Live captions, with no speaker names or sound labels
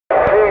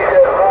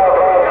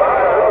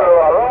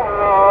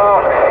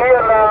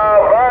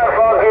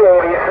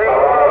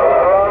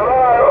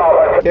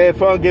Hey,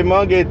 Funky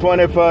Monkey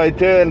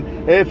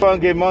 2510. Hey,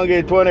 Funky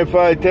Monkey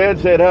 2510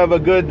 said, have a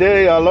good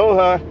day.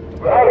 Aloha. Hey,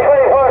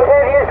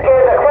 2510, you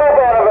scared the crap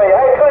out of me.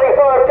 Hey,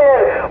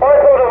 2510, I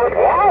thought it was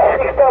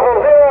 600.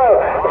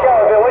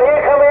 But when you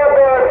come out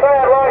there and say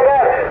it like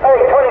that,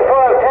 hey,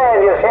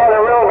 2510, you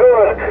sounded real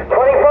good.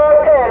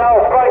 2510,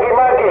 old Funky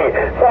Monkey,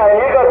 saying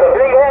you got the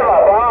big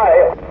hammer,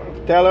 bye.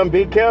 Tell him,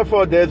 be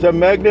careful. There's a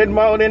magnet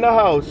mount in the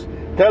house.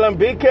 Tell him,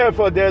 be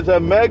careful. There's a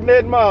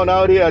magnet mount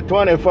out here.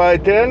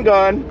 2510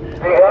 gone.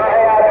 Hey,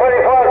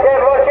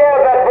 2510, watch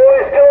out. That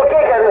boy's still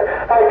kicking.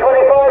 Hey,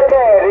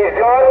 2510, he's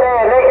right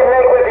there, neck and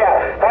neck with you.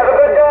 Have a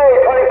good day,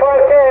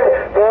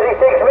 2510.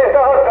 36 Mr.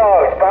 Hot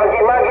Dog. Spunky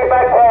Monkey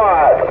back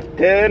quiet.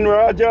 10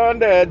 Roger on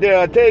that.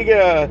 There, take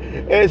care.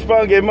 Hey,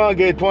 Spunky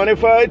Monkey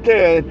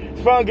 2510.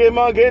 Spunky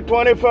Monkey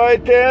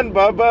 2510.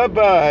 Bye bye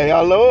bye.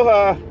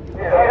 Aloha. Hey, no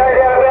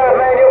doubt about it,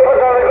 man. You're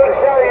putting on a good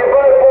show. You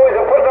both boys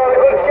are putting on a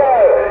good show.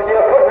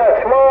 You're putting a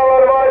smile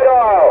on my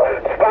dial.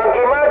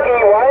 Spunky Monkey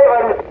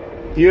waving.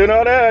 You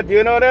know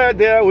that.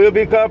 There, we'll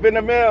be copying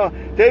the mail.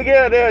 Take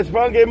care there,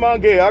 Spunky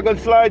Monkey. I can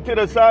slide to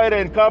the side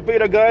and copy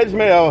the guy's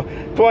mail.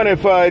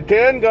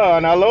 2510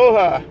 gone.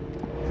 Aloha.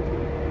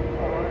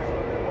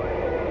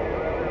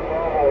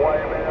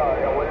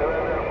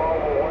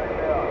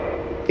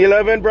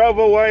 Eleven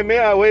Bravo, why me?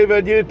 I wave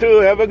at you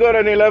too. Have a good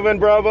one, 11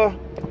 Bravo.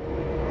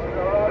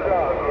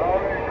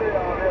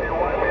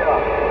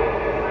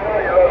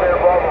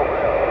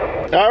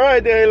 All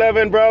right there,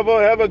 11 Bravo.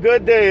 Have a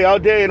good day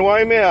out there in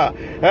Waimea.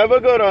 Have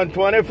a good one,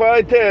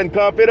 2510.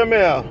 Copy the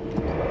mail.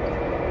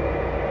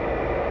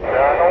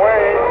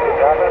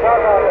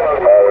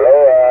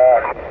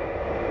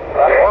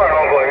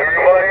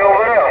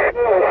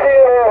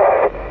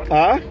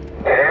 Huh?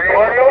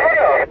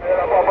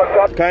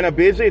 Kind of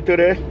busy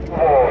today.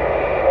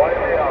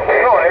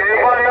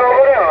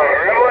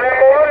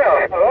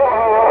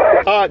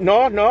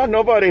 No,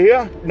 nobody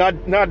here.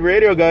 Not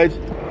radio guys.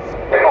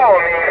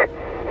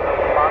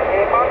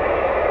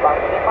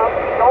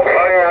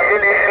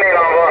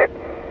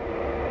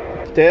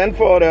 10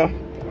 for there.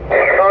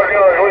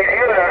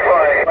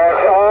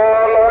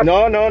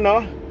 No.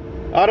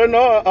 I don't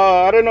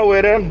know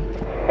where them.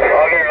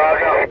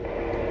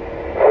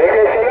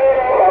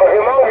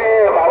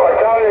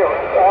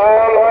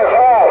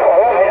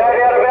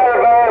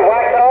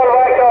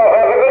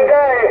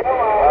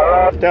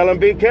 Tell him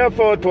be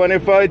careful,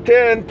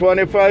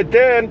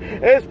 2510.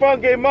 Hey,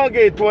 Spunky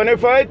Monkey,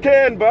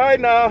 2510. Bye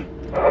now. Hey,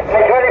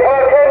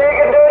 2510, you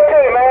can do it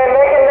too, man.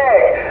 Neck and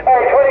neck.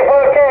 Hey,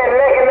 2510,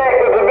 neck and neck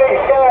with the big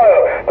show.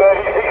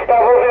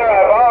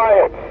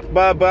 3600,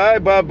 bye.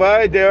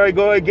 Bye. There I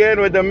go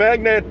again with the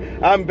magnet.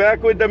 I'm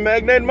back with the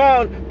magnet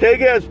mount. Take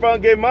care,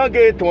 Spunky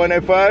Monkey,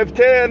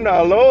 2510.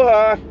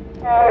 Aloha. Hey,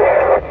 be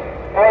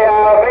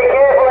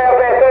careful out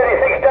there,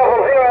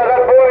 3600.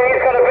 That boy,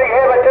 he's got a big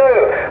hammer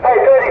too. Hey,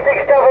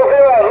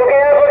 3600, look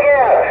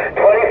out.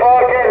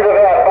 2510's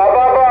about. Bye.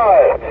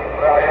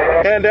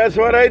 And that's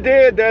what I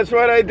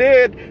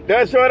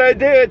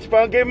did.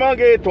 Spunky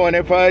Monkey,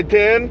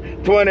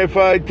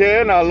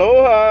 2510.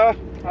 Aloha.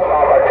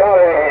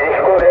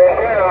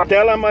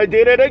 Tell him I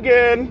did it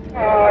again.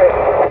 Bye,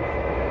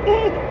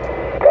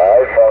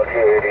 Funky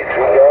 82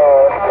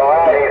 gone.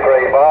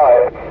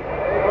 935.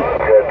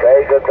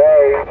 Good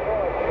day.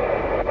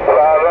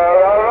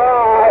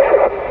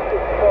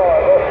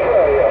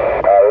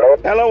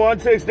 Hello,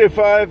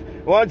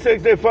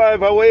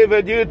 165. I wave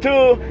at you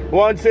too.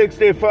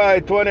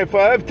 165,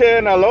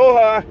 2510.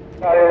 Aloha.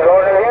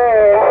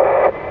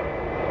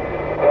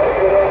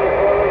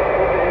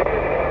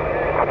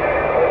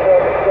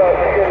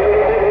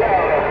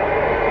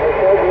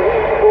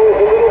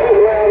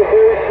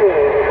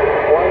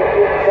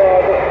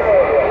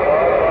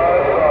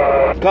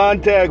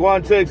 Contact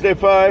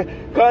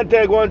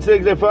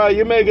 165.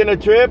 You making a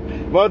trip?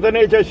 Mother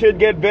Nature should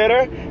get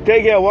better.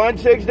 Take care,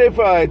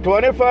 165,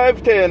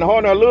 2510,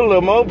 Honolulu,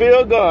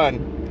 Mobile gone.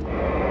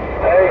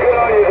 Hey, good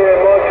on you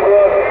there,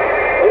 ModSquad.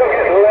 You're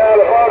getting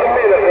louder by the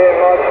minute there,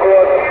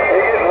 ModSquad.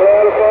 You're getting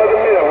louder by the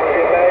minute. We'll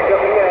get back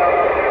up and down.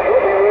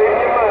 We'll be reading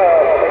your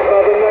mail.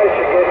 Mother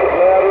Nature gets it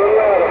louder and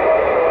louder,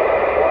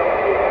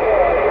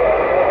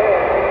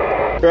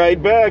 ModSquad. Right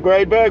back,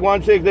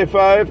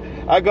 165.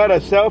 I got a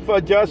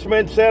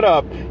self-adjustment set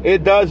up.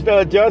 It does the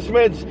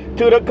adjustments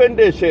to the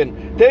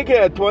condition. Take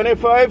care,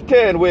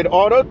 2510 with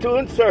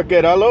auto-tune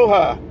circuit.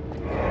 Aloha.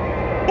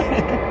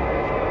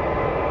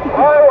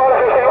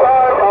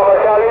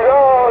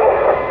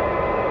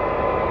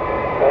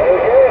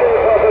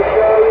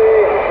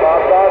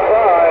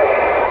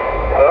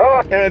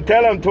 And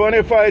tell him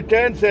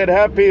 2510 said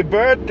happy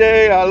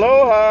birthday.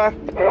 Aloha.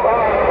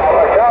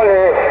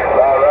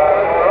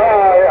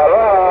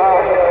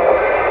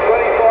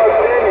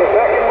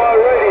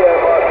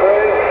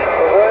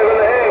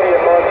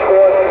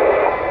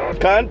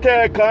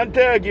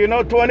 Contact, you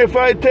know,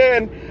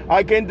 2510.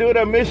 I can do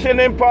the Mission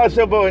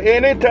Impossible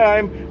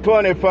anytime.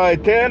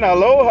 2510,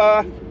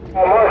 aloha.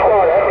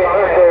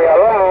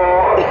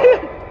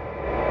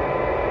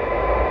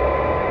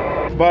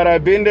 But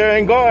I've been there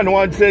and gone.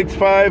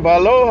 165,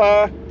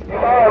 aloha.